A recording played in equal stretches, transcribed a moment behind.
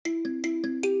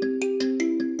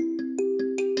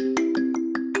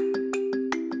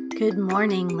Good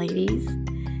morning, ladies.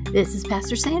 This is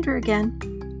Pastor Sandra again,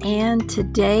 and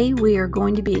today we are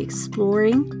going to be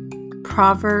exploring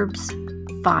Proverbs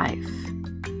 5.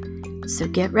 So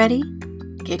get ready,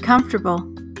 get comfortable.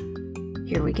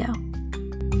 Here we go.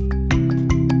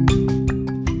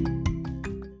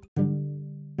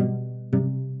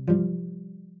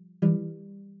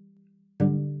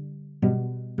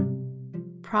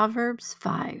 Proverbs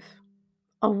 5,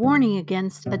 a warning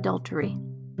against adultery.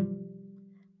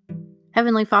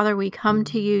 Heavenly Father, we come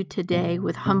to you today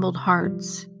with humbled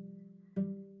hearts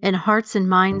and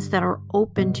minds that are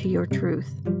open to your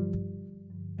truth,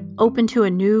 open to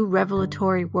a new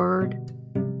revelatory word,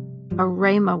 a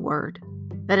rhema word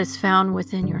that is found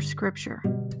within your scripture.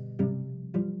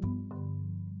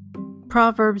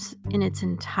 Proverbs in its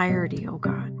entirety, O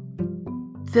God,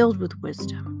 filled with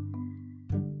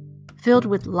wisdom, filled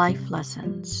with life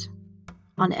lessons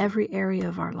on every area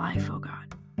of our life, O God.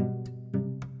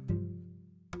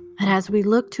 And as we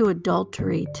look to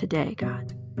adultery today,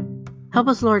 God, help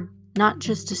us, Lord, not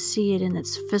just to see it in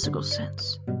its physical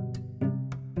sense,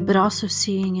 but also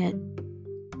seeing it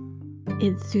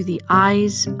through the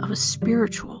eyes of a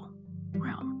spiritual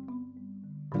realm.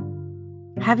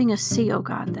 Having us see, oh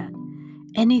God, that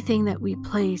anything that we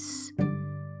place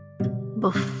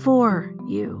before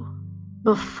you,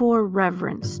 before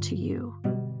reverence to you,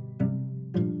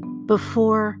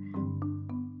 before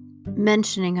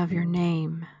mentioning of your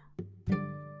name,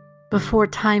 before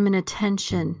time and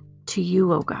attention to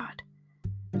you, O God,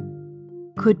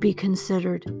 could be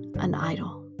considered an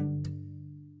idol.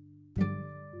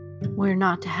 We're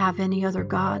not to have any other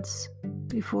gods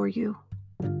before you.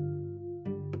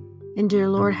 And dear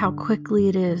Lord, how quickly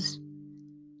it is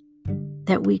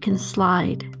that we can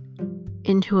slide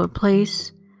into a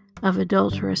place of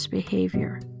adulterous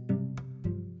behavior.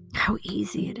 How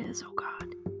easy it is, oh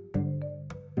God.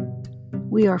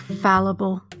 We are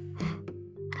fallible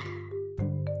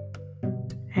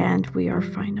and we are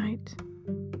finite.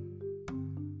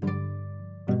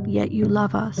 Yet you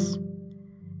love us,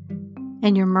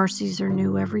 and your mercies are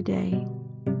new every day.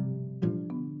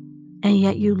 And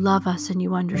yet you love us and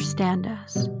you understand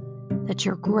us, that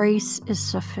your grace is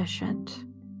sufficient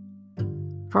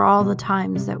for all the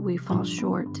times that we fall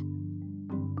short.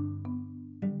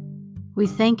 We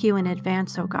thank you in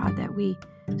advance, oh God, that we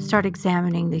start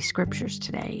examining these scriptures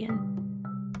today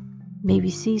and maybe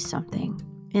see something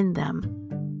in them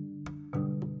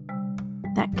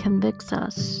that convicts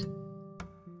us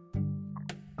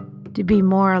to be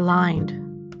more aligned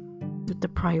with the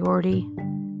priority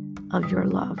of your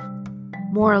love,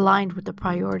 more aligned with the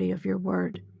priority of your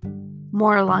word,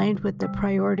 more aligned with the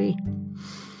priority,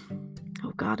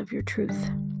 oh God, of your truth.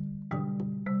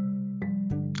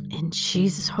 In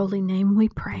Jesus' holy name we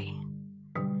pray.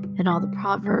 And all the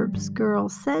Proverbs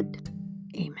girls said,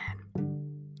 Amen.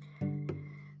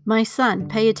 My son,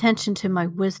 pay attention to my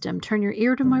wisdom. Turn your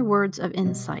ear to my words of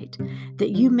insight,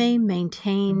 that you may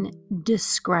maintain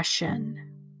discretion.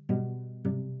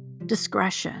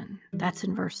 Discretion. That's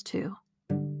in verse 2.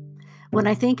 When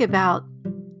I think about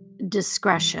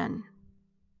discretion,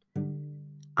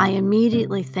 I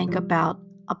immediately think about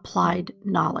applied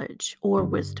knowledge or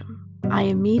wisdom. I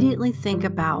immediately think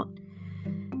about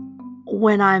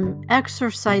when I'm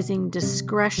exercising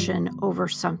discretion over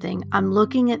something, I'm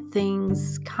looking at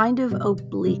things kind of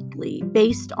obliquely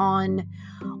based on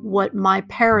what my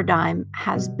paradigm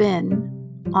has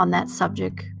been on that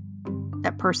subject,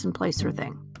 that person, place, or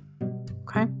thing.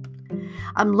 Okay?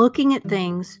 I'm looking at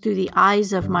things through the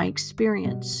eyes of my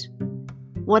experience.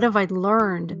 What have I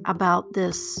learned about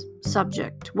this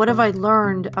subject? What have I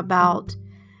learned about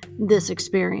this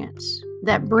experience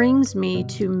that brings me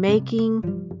to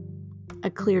making a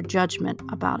clear judgment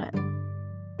about it?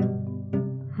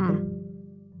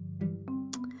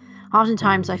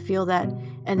 Oftentimes I feel that,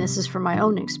 and this is from my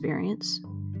own experience,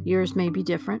 yours may be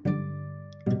different,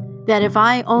 that if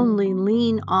I only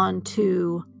lean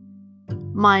onto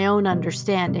my own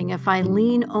understanding, if I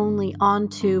lean only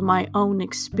onto my own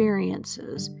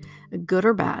experiences, good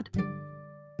or bad,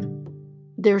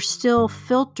 they're still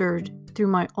filtered through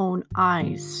my own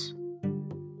eyes.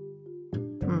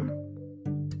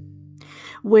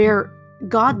 Where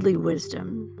godly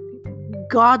wisdom,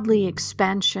 godly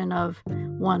expansion of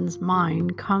one's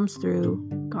mind comes through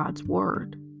God's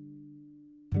word.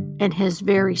 And his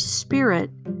very spirit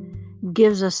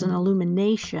gives us an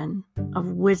illumination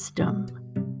of wisdom,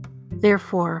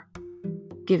 therefore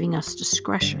giving us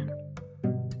discretion.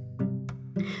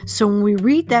 So when we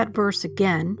read that verse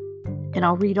again, and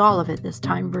I'll read all of it this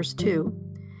time, verse 2,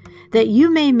 that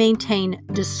you may maintain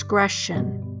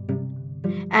discretion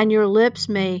and your lips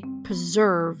may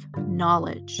preserve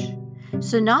knowledge.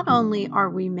 So not only are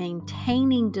we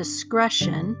maintaining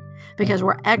discretion because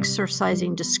we're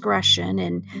exercising discretion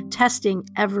and testing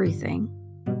everything,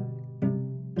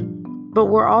 but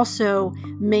we're also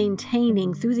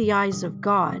maintaining through the eyes of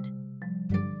God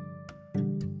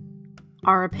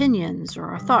our opinions or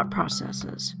our thought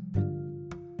processes.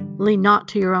 Lean not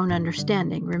to your own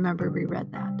understanding. Remember, we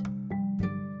read that.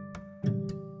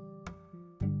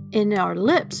 And our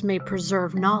lips may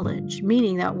preserve knowledge,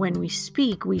 meaning that when we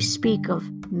speak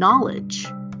of knowledge.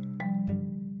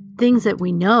 Things that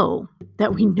we know,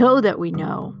 that we know that we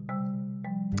know.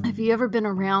 Have you ever been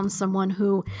around someone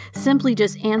who simply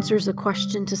just answers a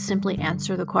question to simply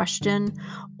answer the question?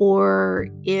 Or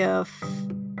if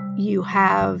you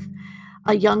have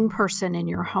a young person in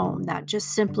your home that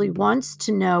just simply wants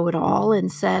to know it all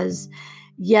and says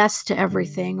yes to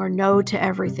everything or no to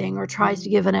everything or tries to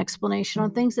give an explanation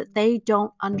on things that they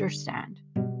don't understand.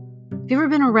 Have you ever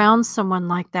been around someone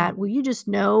like that where you just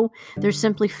know they're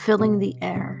simply filling the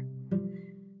air,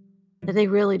 that they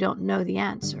really don't know the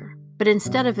answer? But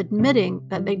instead of admitting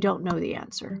that they don't know the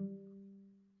answer,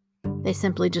 they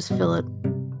simply just fill it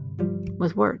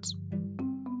with words.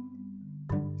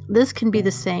 This can be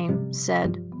the same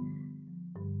said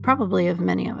probably of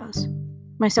many of us,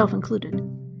 myself included.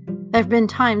 There have been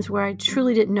times where I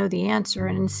truly didn't know the answer,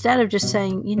 and instead of just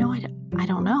saying, I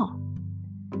don't know,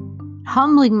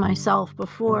 humbling myself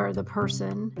before the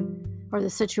person or the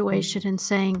situation and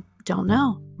saying, don't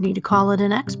know, need to call it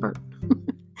an expert.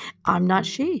 I'm not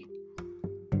she.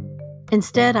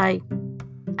 Instead, I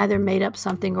either made up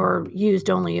something or used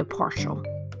only a partial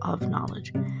of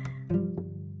knowledge.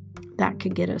 That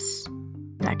could get us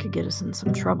in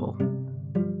some trouble.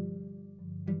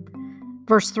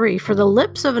 Verse 3, for the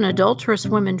lips of an adulterous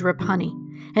woman drip honey,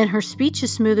 and her speech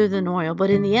is smoother than oil, but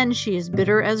in the end she is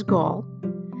bitter as gall,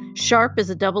 sharp as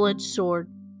a double-edged sword.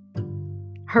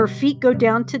 Her feet go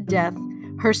down to death,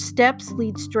 her steps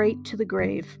lead straight to the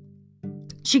grave.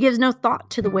 She gives no thought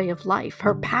to the way of life.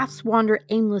 Her paths wander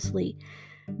aimlessly,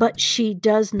 but she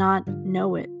does not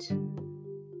know it.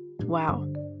 Wow.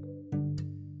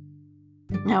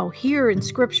 Now, here in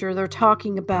Scripture, they're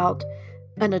talking about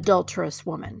an adulterous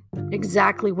woman.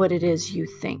 Exactly what it is you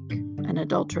think an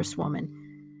adulterous woman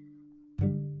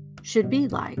should be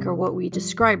like, or what we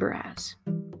describe her as.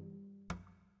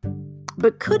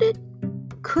 But could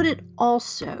it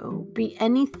also be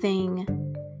anything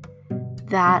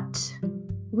that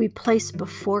we place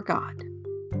before God?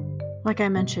 Like I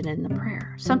mentioned in the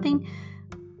prayer, something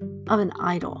of an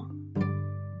idol.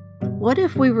 What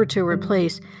if we were to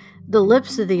replace the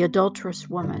lips of the adulterous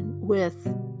woman with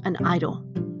an idol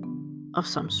of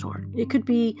some sort? It could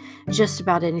be just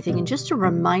about anything. And just to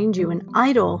remind you, an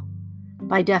idol,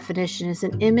 by definition, is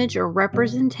an image or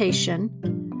representation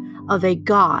of a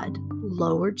god,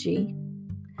 lower g,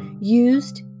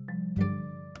 used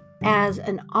as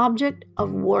an object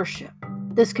of worship.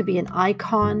 This could be an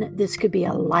icon. This could be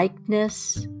a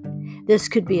likeness. This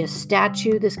could be a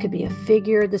statue. This could be a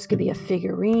figure. This could be a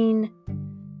figurine.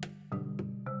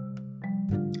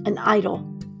 An idol.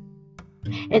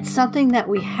 It's something that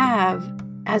we have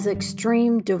as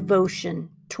extreme devotion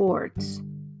towards.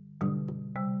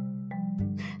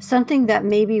 Something that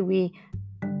maybe we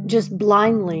just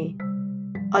blindly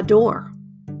adore.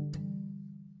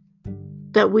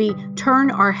 That we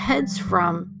turn our heads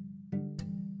from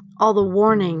all the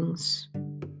warnings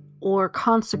or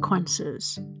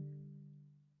consequences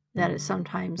that it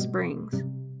sometimes brings.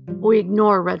 We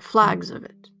ignore red flags of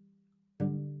it.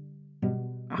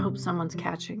 I hope someone's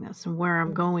catching this and where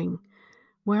I'm going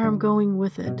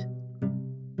with it.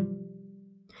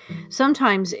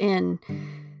 Sometimes in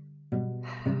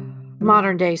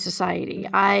modern day society,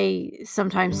 I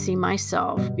sometimes see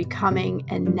myself becoming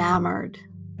enamored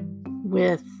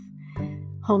with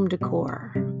home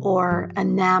decor, or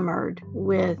enamored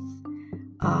with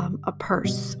a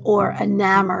purse, or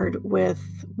enamored with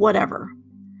whatever.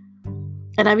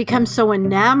 And I become so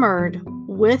enamored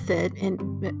with it, and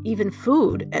even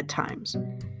food at times,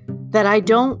 that I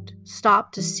don't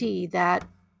stop to see that,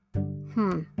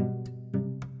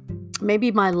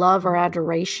 maybe my love or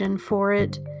adoration for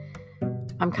it,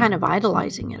 I'm kind of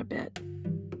idolizing it a bit.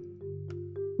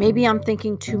 Maybe I'm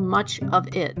thinking too much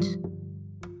of it.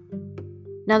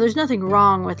 Now, there's nothing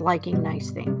wrong with liking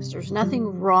nice things. There's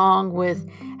nothing wrong with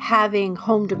having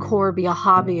home decor be a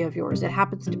hobby of yours. It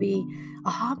happens to be a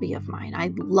hobby of mine.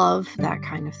 I love that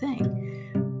kind of thing.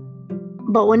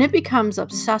 But when it becomes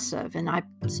obsessive and I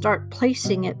start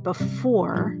placing it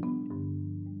before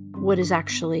what is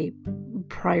actually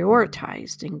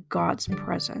prioritized in God's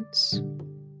presence,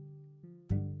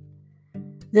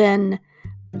 then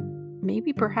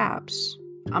maybe perhaps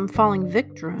I'm falling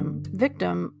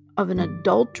victim of an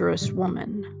adulterous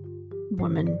woman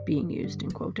being used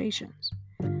in quotations.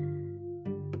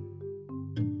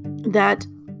 That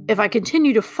if I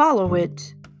continue to follow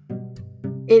it,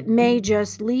 it may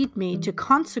just lead me to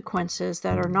consequences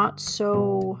that are not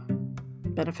so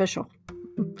beneficial.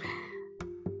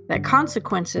 That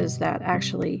consequences that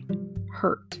actually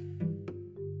hurt.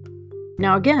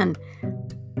 Now again,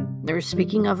 they're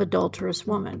speaking of adulterous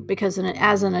woman, because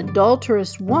as an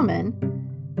adulterous woman,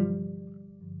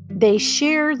 they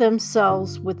share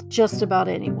themselves with just about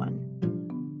anyone.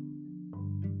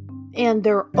 And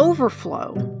their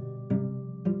overflow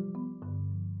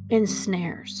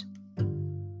ensnares.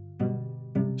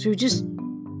 So just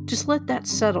let that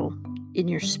settle in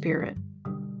your spirit.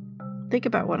 Think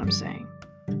about what I'm saying.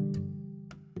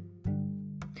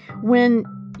 When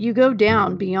you go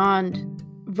down beyond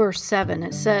verse 7,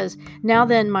 it says, "Now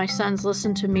then, my sons,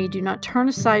 listen to me. Do not turn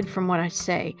aside from what I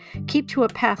say. Keep to a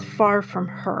path far from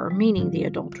her," meaning the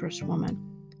adulterous woman.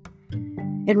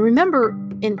 And remember,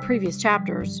 in previous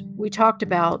chapters, we talked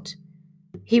about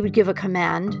he would give a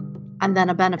command and then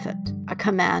a benefit, a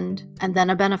command and then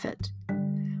a benefit.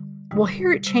 Well,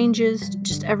 here it changes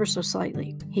just ever so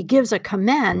slightly. He gives a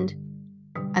command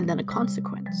and then a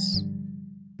consequence,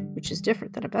 which is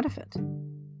different than a benefit.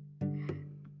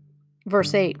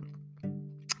 Verse 8,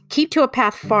 "Keep to a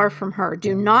path far from her.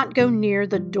 Do not go near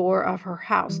the door of her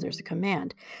house." There's a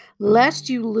command. "Lest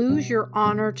you lose your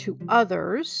honor to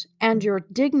others and your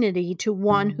dignity to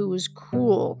one who is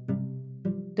cruel."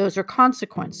 Those are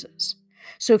consequences.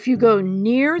 So if you go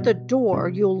near the door,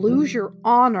 you'll lose your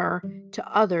honor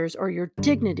to others or your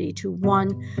dignity to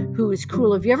one who is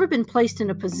cruel. Have you ever been placed in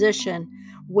a position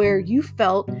where you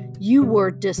felt you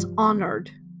were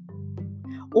dishonored,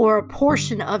 or a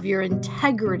portion of your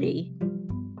integrity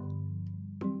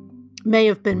may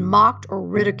have been mocked or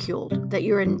ridiculed, that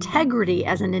your integrity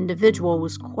as an individual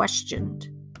was questioned?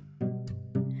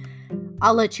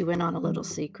 I'll let you in on a little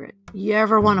secret. You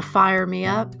ever want to fire me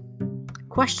up?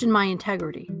 Question my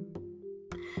integrity.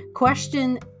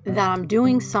 Question that I'm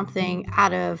doing something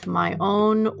out of my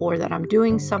own, or that I'm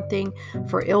doing something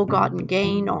for ill-gotten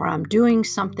gain, or I'm doing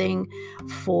something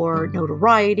for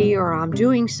notoriety, or I'm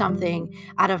doing something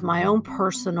out of my own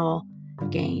personal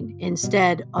gain,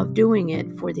 instead of doing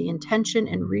it for the intention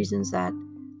and reasons that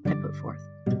I put forth.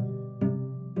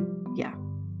 Yeah,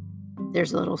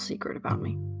 there's a little secret about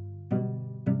me.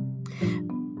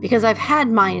 Because I've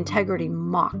had my integrity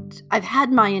mocked. I've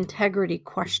had my integrity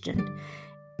questioned,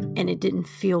 and it didn't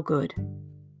feel good.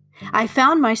 I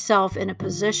found myself in a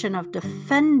position of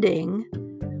defending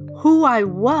who I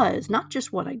was, not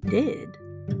just what I did,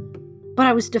 but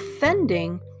I was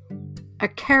defending a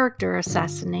character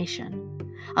assassination,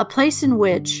 a place in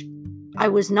which I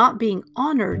was not being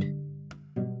honored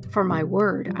for my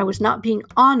word. I was not being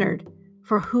honored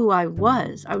for who I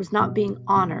was. I was not being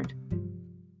honored.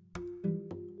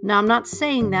 Now, I'm not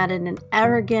saying that in an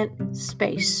arrogant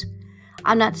space.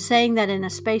 I'm not saying that in a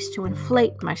space to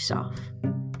inflate myself.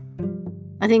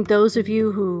 I think those of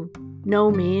you who know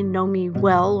me and know me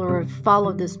well, or have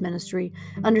followed this ministry,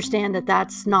 understand that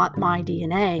that's not my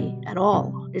DNA at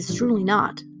all. It's truly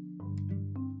not.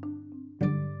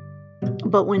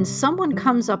 But when someone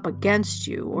comes up against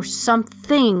you, or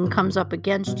something comes up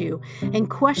against you and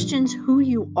questions who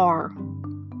you are,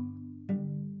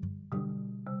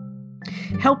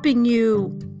 helping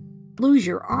you lose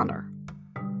your honor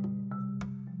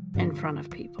in front of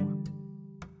people,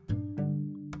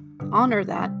 honor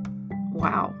that,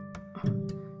 wow,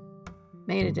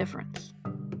 made a difference.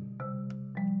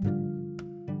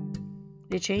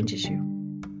 It changes you.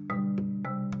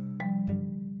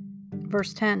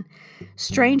 Verse 10,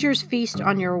 "Strangers feast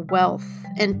on your wealth,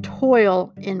 and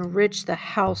toil enrich the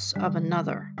house of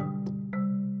another."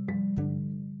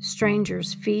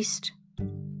 Strangers feast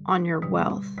on your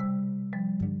wealth.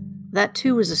 That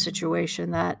too is a situation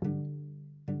that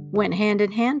went hand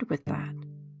in hand with that.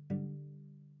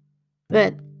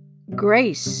 But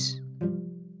grace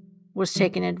was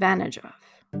taken advantage of.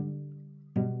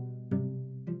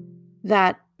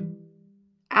 That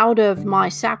out of my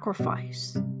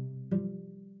sacrifice,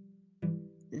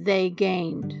 they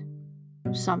gained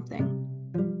something.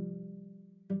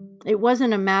 It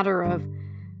wasn't a matter of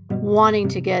wanting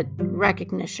to get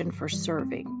recognition for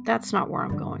serving. That's not where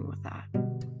I'm going with that.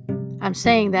 I'm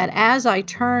saying that as I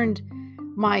turned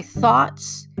my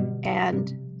thoughts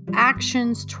and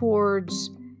actions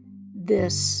towards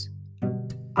this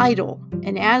idol,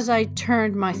 and as I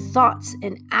turned my thoughts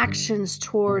and actions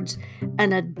towards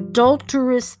an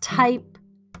adulterous type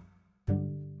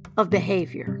of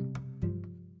behavior,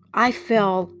 I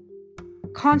felt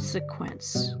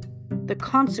the the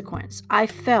consequence. I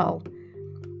fell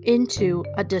into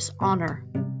a dishonor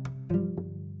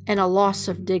and a loss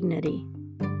of dignity.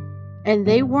 And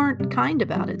they weren't kind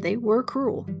about it. They were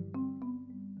cruel.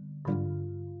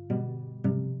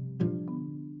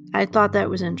 I thought that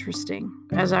was interesting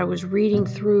as I was reading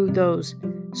through those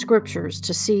scriptures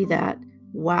to see that,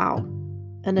 wow,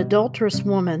 an adulterous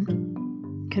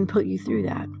woman can put you through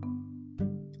that.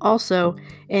 Also,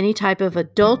 any type of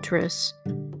adulterous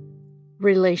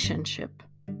relationship.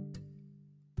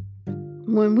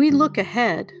 When we look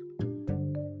ahead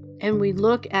and we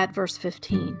look at verse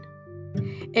 15,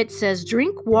 it says,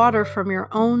 drink water from your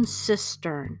own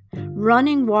cistern,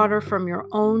 running water from your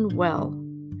own well.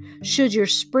 Should your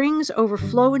springs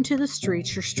overflow into the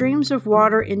streets, your streams of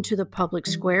water into the public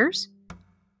squares,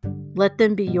 let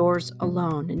them be yours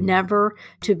alone, never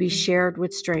to be shared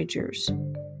with strangers.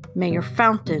 May your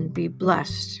fountain be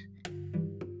blessed.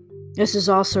 This is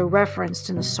also referenced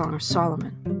in the Song of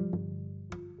Solomon.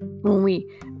 When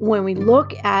we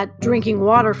look at drinking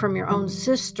water from your own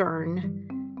cistern,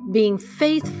 being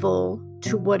faithful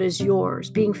to what is yours,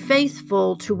 being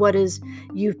faithful to what is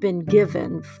you've been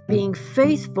given, being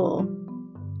faithful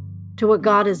to what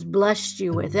God has blessed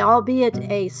you with, albeit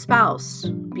a spouse,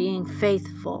 being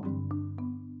faithful.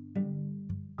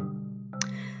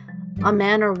 A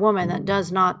man or woman that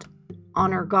does not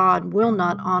honor God will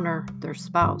not honor their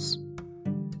spouse.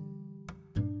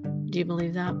 Do you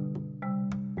believe that?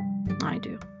 I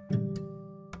do.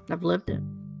 I've lived it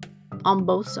on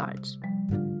both sides.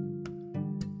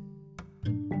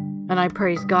 And I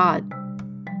praise God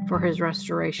for his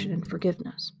restoration and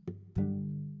forgiveness.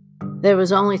 It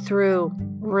was only through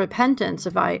repentance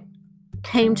if I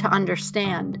came to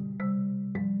understand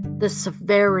the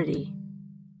severity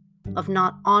of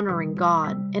not honoring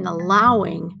God and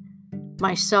allowing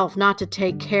myself not to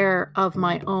take care of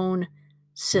my own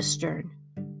cistern,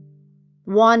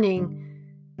 wanting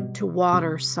to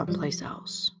water someplace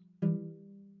else.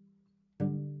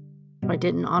 I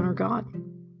didn't honor God.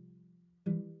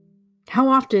 How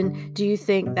often do you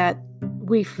think that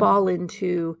we fall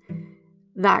into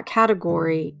that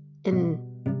category in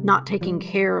not taking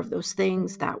care of those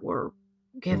things that were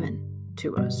given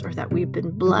to us or that we've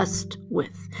been blessed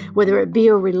with, whether it be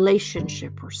a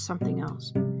relationship or something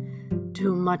else? To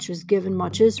whom much is given,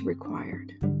 much is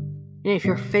required. And if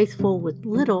you're faithful with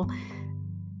little,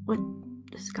 what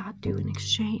does God do in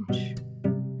exchange?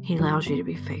 He allows you to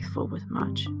be faithful with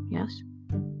much, yes?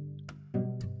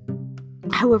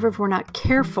 However, if we're not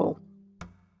careful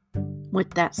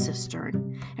with that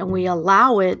cistern and we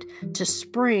allow it to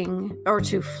spring or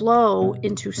to flow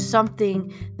into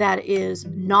something that is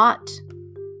not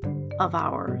of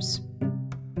ours,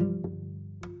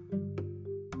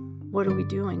 what are we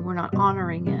doing? We're not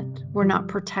honoring it. We're not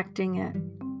protecting it.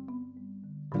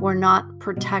 We're not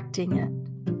protecting it.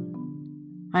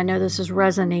 I know this is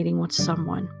resonating with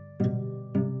someone.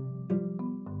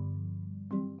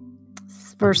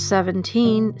 Verse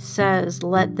 17 says,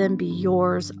 let them be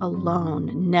yours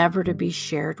alone, never to be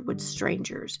shared with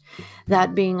strangers.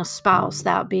 That being a spouse,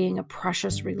 that being a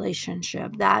precious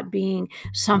relationship, that being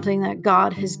something that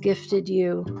God has gifted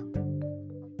you,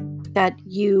 that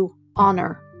you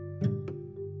honor.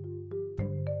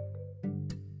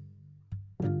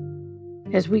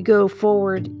 As we go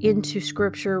forward into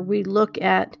Scripture, we look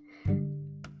at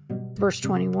verse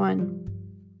 21.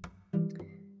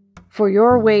 For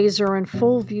your ways are in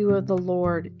full view of the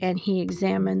Lord, and he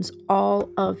examines all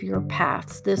of your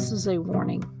paths. This is a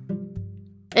warning.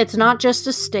 It's not just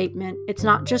a statement. It's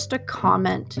not just a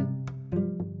comment.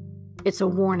 It's a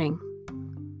warning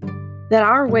that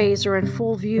our ways are in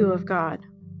full view of God,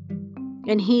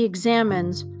 and he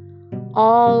examines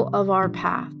all of our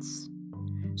paths.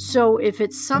 So if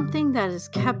it's something that has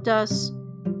kept us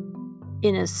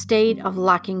in a state of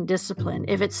lacking discipline,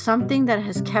 if it's something that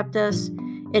has kept us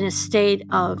in a state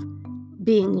of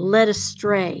being led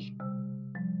astray,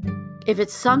 if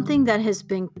it's something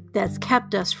that's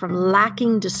kept us from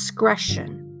lacking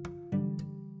discretion,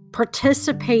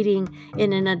 participating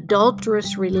in an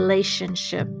adulterous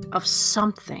relationship of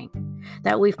something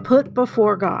that we've put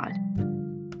before God,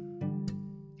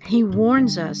 he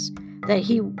warns us that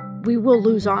we will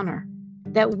lose honor,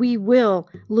 that we will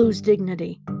lose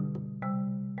dignity,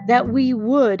 that we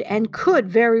would and could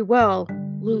very well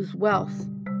lose wealth.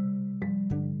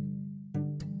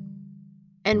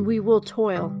 And we will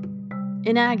toil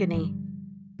in agony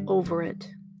over it.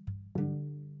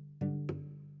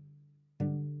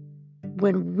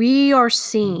 When we are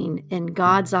seen in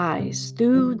God's eyes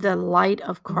through the light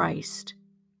of Christ,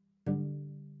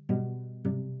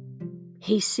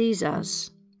 he sees us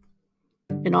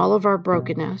in all of our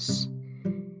brokenness.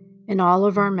 in all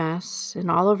of our mess, in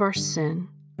all of our sin.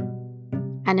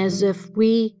 And as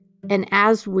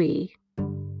we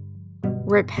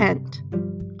repent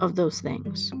of those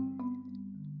things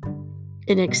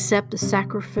and accept the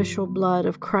sacrificial blood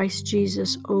of Christ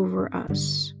Jesus over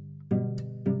us,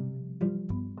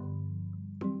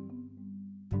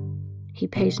 He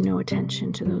pays no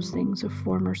attention to those things of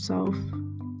former self.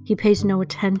 He pays no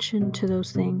attention to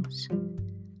those things.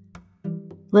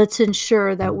 Let's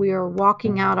ensure that we are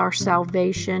walking out our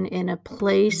salvation in a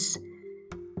place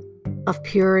of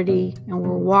purity, and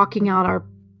we're walking out our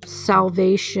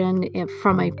salvation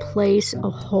from a place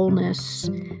of wholeness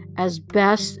as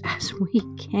best as we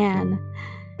can.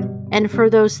 And for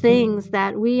those things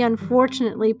that we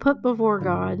unfortunately put before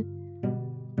God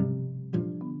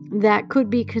that could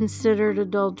be considered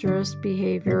adulterous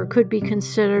behavior, could be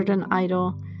considered an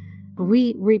idol,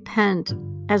 we repent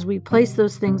as we place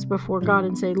those things before God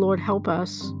and say, Lord, help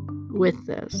us with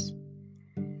this.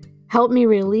 Help me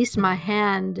release my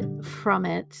hand from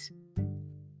it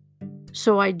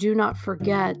so I do not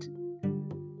forget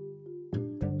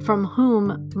from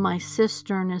whom my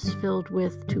cistern is filled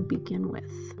with to begin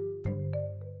with.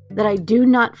 That I do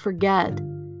not forget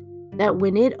that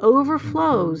when it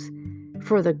overflows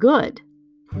for the good,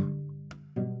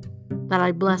 that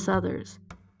I bless others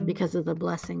because of the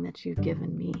blessing that you've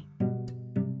given me.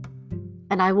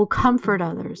 And I will comfort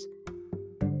others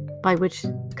by which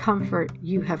comfort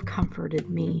you have comforted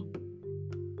me.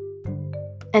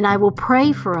 And I will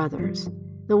pray for others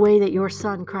the way that your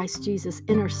Son, Christ Jesus,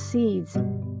 intercedes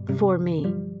for me.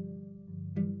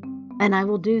 And I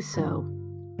will do so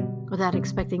without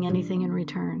expecting anything in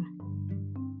return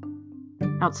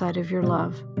outside of your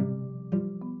love.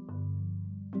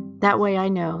 That way I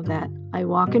know that I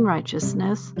walk in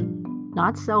righteousness,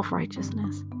 not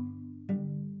self-righteousness,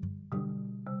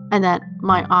 and that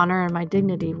my honor and my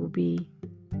dignity will be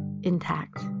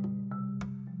intact.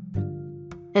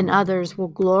 And others will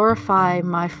glorify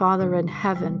my Father in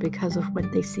heaven because of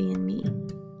what they see in me.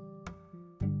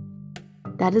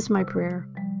 That is my prayer,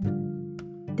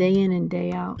 day in and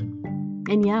day out.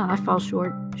 And yeah, I fall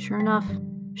short. Sure enough,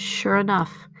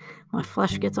 my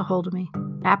flesh gets a hold of me.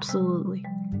 Absolutely.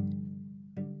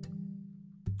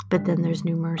 But then there's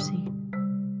new mercy.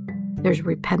 There's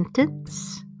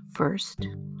repentance first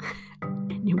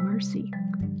and new mercy.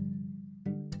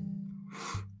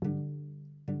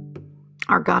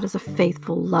 Our God is a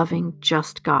faithful, loving,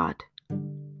 just God.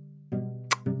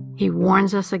 He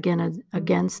warns us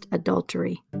against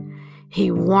adultery. He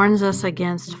warns us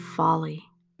against folly,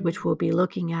 which we'll be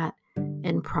looking at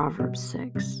in Proverbs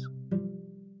 6.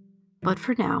 But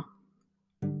for now,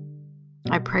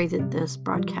 I pray that this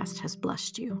broadcast has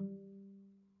blessed you.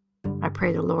 I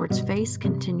pray the Lord's face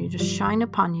continue to shine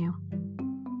upon you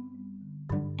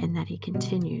and that He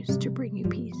continues to bring you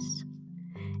peace.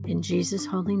 In Jesus'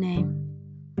 holy name,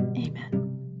 amen.